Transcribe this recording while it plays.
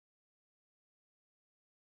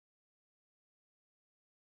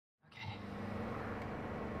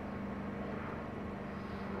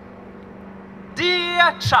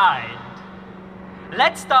Dear child,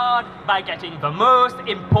 let's start by getting the most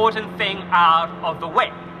important thing out of the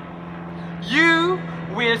way. You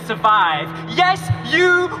will survive. Yes,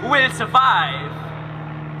 you will survive.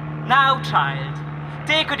 Now, child,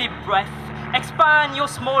 take a deep breath. Expand your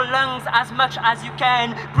small lungs as much as you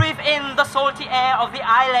can. Breathe in the salty air of the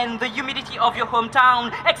island, the humidity of your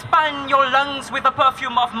hometown. Expand your lungs with the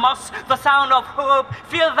perfume of moss, the sound of hope.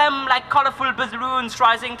 Feel them like colorful balloons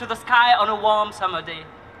rising to the sky on a warm summer day.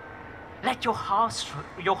 Let your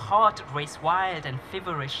heart race wild and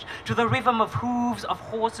feverish to the rhythm of hooves of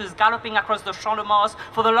horses galloping across the Champ de Mars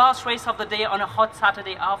for the last race of the day on a hot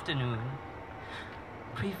Saturday afternoon.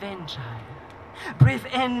 Breathe in, child. Breathe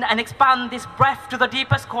in and expand this breath to the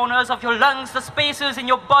deepest corners of your lungs, the spaces in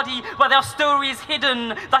your body where there are stories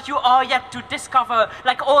hidden that you are yet to discover,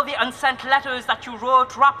 like all the unsent letters that you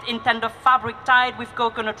wrote, wrapped in tender fabric, tied with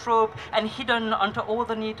coconut rope, and hidden under all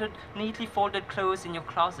the neatly folded clothes in your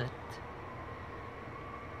closet.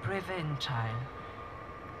 Breathe in, child,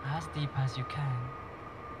 as deep as you can.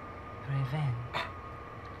 Breathe in.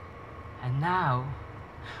 And now,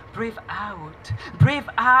 breathe out, breathe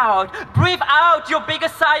out, breathe out your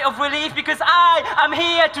biggest sigh of relief, because I am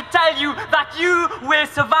here to tell you that you will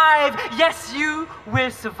survive. Yes, you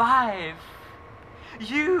will survive.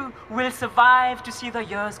 You will survive to see the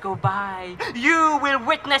years go by. You will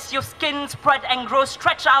witness your skin spread and grow,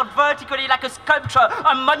 stretch out vertically like a sculpture,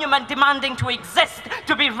 a monument demanding to exist,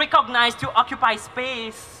 to be recognized, to occupy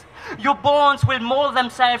space. Your bones will mold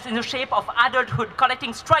themselves in the shape of adulthood,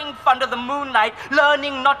 collecting strength under the moonlight,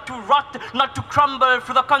 learning not to rot, not to crumble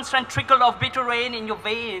through the constant trickle of bitter rain in your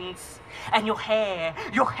veins. And your hair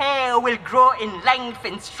will grow in length,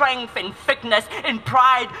 in strength, in thickness, in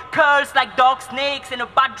pride. Curls like dark snakes in a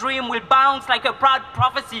bad dream will bounce like a proud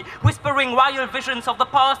prophecy, whispering wild visions of the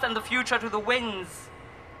past and the future to the winds.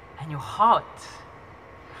 And your heart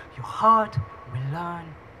will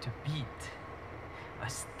learn to beat. A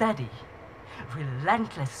steady,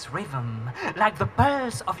 relentless rhythm, like the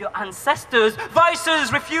pulse of your ancestors,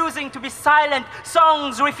 voices refusing to be silent,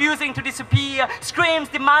 songs refusing to disappear, screams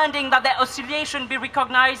demanding that their oscillation be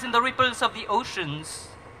recognized in the ripples of the oceans.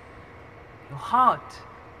 Your heart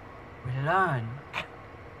will learn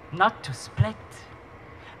not to split,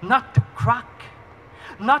 not to crack,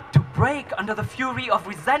 not to break under the fury of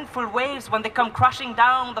resentful waves when they come crashing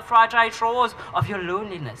down the fragile shores of your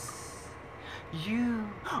loneliness. You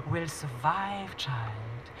will survive, child.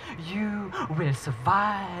 You will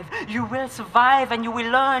survive. You will survive, and you will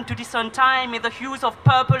learn to discern time in the hues of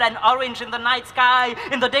purple and orange in the night sky,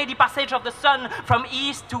 in the daily passage of the sun from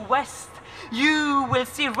east to west. You will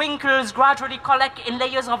see wrinkles gradually collect in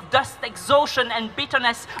layers of dust, exhaustion, and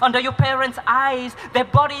bitterness under your parents' eyes. Their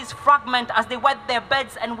bodies fragment as they wet their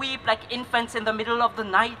beds and weep like infants in the middle of the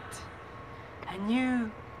night. And you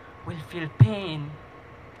will feel pain.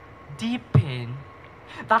 Deep pain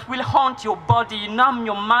that will haunt your body, numb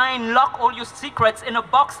your mind, lock all your secrets in a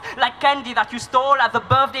box like candy that you stole at the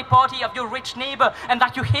birthday party of your rich neighbor and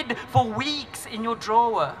that you hid for weeks in your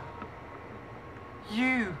drawer.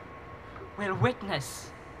 You will witness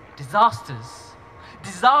disasters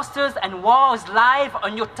and wars live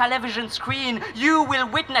on your television screen. You will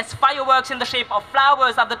witness fireworks in the shape of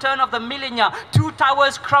flowers at the turn of the millennia, 2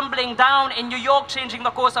 towers crumbling down in New York, changing the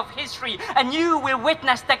course of history. And you will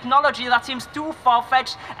witness technology that seems too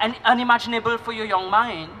far-fetched and unimaginable for your young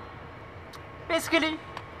mind. Basically,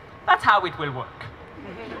 that's how it will work.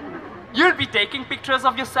 You'll be taking pictures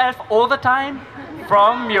of yourself all the time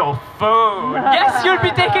from your phone. Yes, you'll be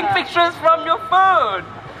taking pictures from your phone.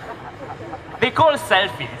 They call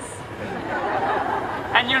selfies.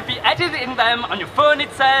 And you'll be editing them on your phone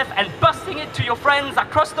itself and posting it to your friends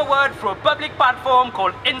across the world through a public platform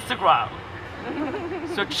called Instagram.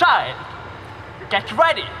 So child, get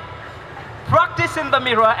ready. Practice in the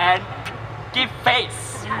mirror and give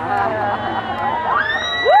face.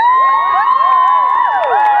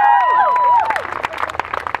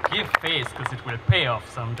 Give face, because it will pay off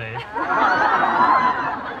someday.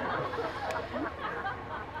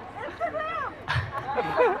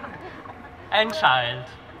 And child,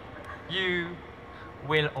 you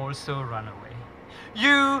will also run away.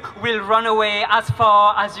 You will run away as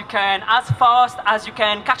far as you can, as fast as you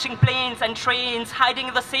can, catching planes and trains, hiding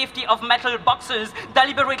in the safety of metal boxes,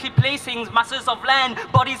 deliberately placing masses of land,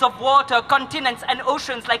 bodies of water, continents and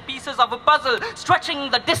oceans like pieces of a puzzle,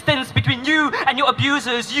 stretching the distance between you and your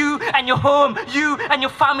abusers, you and your home, you and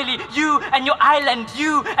your family, you and your island,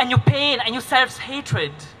 you and your pain and your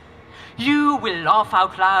self-hatred. You will laugh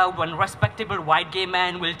out loud when respectable white gay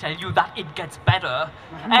men will tell you that it gets better.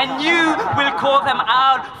 And you will call them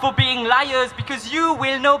out for being liars because you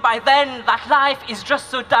will know by then that life is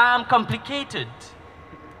just so damn complicated.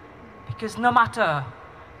 Because no matter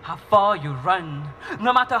how far you run,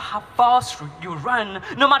 no matter how fast you run,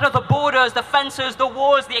 no matter the borders, the fences, the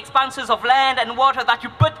walls, the expanses of land and water that you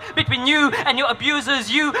put between you and your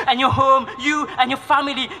abusers, you and your home, you and your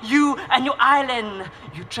family, you and your island,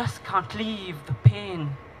 you just can't leave the pain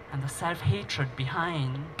and the self-hatred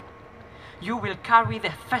behind. You will carry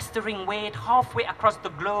the festering weight halfway across the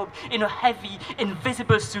globe in a heavy,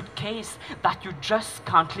 invisible suitcase that you just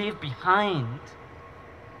can't leave behind.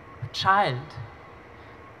 Child,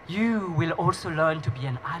 you will also learn to be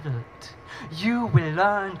an adult. You will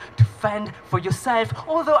learn to fend for yourself.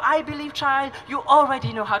 Although I believe, child, you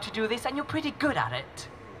already know how to do this and you're pretty good at it.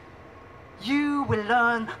 You will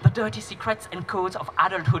learn the dirty secrets and codes of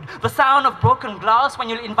adulthood. The sound of broken glass when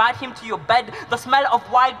you'll invite him to your bed. The smell of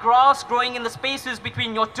white grass growing in the spaces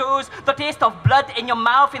between your toes. The taste of blood in your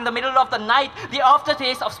mouth in the middle of the night. The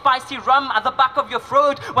aftertaste of spicy rum at the back of your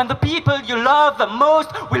throat when the people you love the most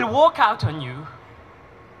will walk out on you.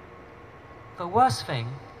 The worst thing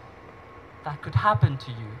that could happen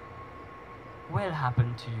to you will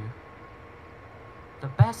happen to you. The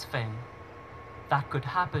best thing that could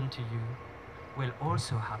happen to you will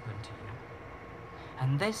also happen to you.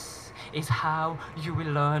 And this is how you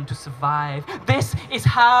will learn to survive. This is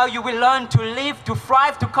how you will learn to live, to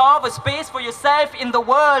thrive, to carve a space for yourself in the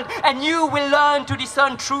world. And you will learn to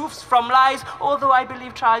discern truths from lies, although I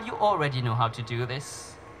believe, child, you already know how to do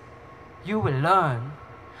this. You will learn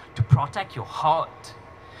to protect your heart.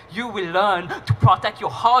 You will learn to protect your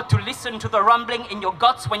heart, to listen to the rumbling in your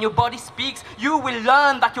guts when your body speaks. You will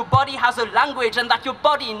learn that your body has a language and that your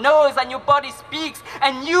body knows and your body speaks.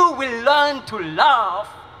 And you will learn to laugh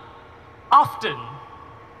often.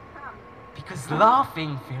 Because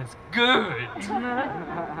laughing feels good.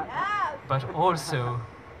 But also,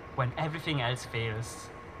 when everything else fails,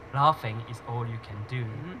 laughing is all you can do.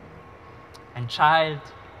 And child,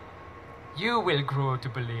 you will grow to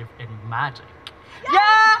believe in magic.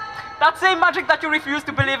 Yeah! That same magic that you refuse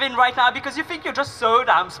to believe in right now because you think you're just so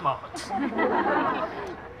damn smart.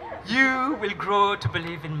 You will grow to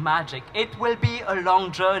believe in magic. It will be a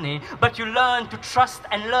long journey, but you learn to trust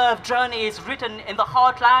and love journeys written in the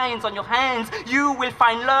heart lines on your hands. You will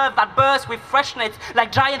find love that bursts with freshness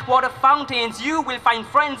like giant water fountains. You will find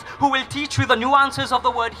friends who will teach you the nuances of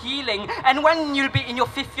the word healing. And when you'll be in your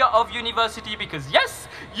 5th year of university, because yes,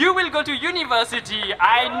 you will go to university.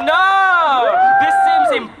 I know! This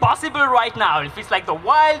seems impossible right now. It feels like the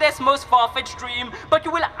wildest, most far-fetched dream, but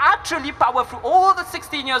you will actually power through all the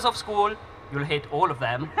 16 years of school. You'll hate all of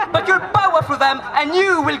them, but you'll power through them and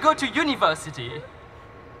you will go to university.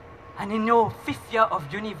 And in your 5th year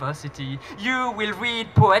of university, you will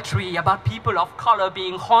read poetry about people of color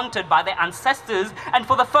being haunted by their ancestors, and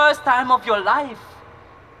for the first time of your life,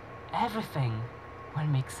 everything will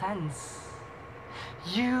make sense.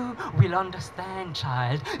 You will understand,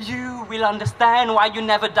 child. You will understand why you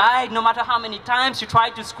never died, no matter how many times you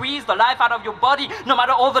tried to squeeze the life out of your body, no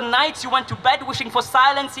matter all the nights you went to bed wishing for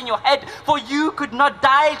silence in your head, for you could not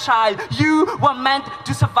die, child. You were meant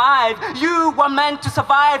to survive. You were meant to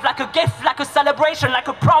survive like a gift, like a celebration, like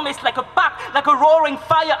a promise, like a pact, like a roaring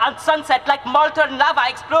fire at sunset, like molten lava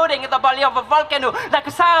exploding in the belly of a volcano, like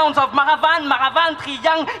the sounds of Maravan, Maravan,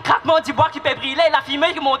 triangle, craquement du bois qui peut brûler, la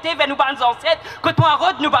fumée qui montait vers nos bandes ancêtres, côte-moi en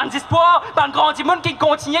route, nous bandes d'espoir, bandes grand monde qui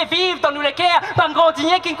continue à vivre dans nous le cœur, bandes grand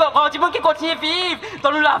monde qui continue à vivre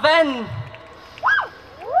dans nous la veine.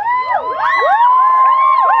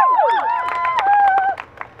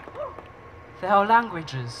 There are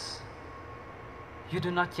languages you do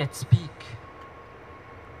not yet speak,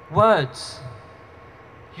 words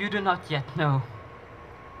you do not yet know,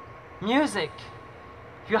 music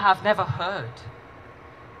you have never heard,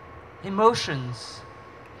 emotions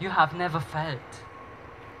you have never felt,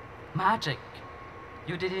 magic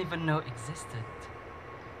you didn't even know existed.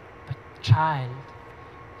 But child,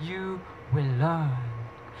 you will learn.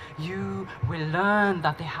 You will learn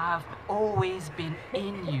that they have always been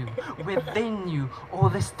in you, within you, all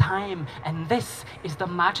this time. And this is the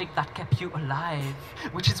magic that kept you alive.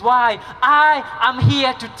 Which is why I am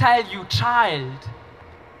here to tell you, child,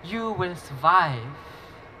 you will survive.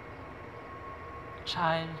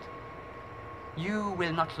 Child, you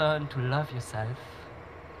will not learn to love yourself,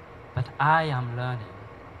 but I am learning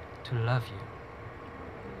to love you.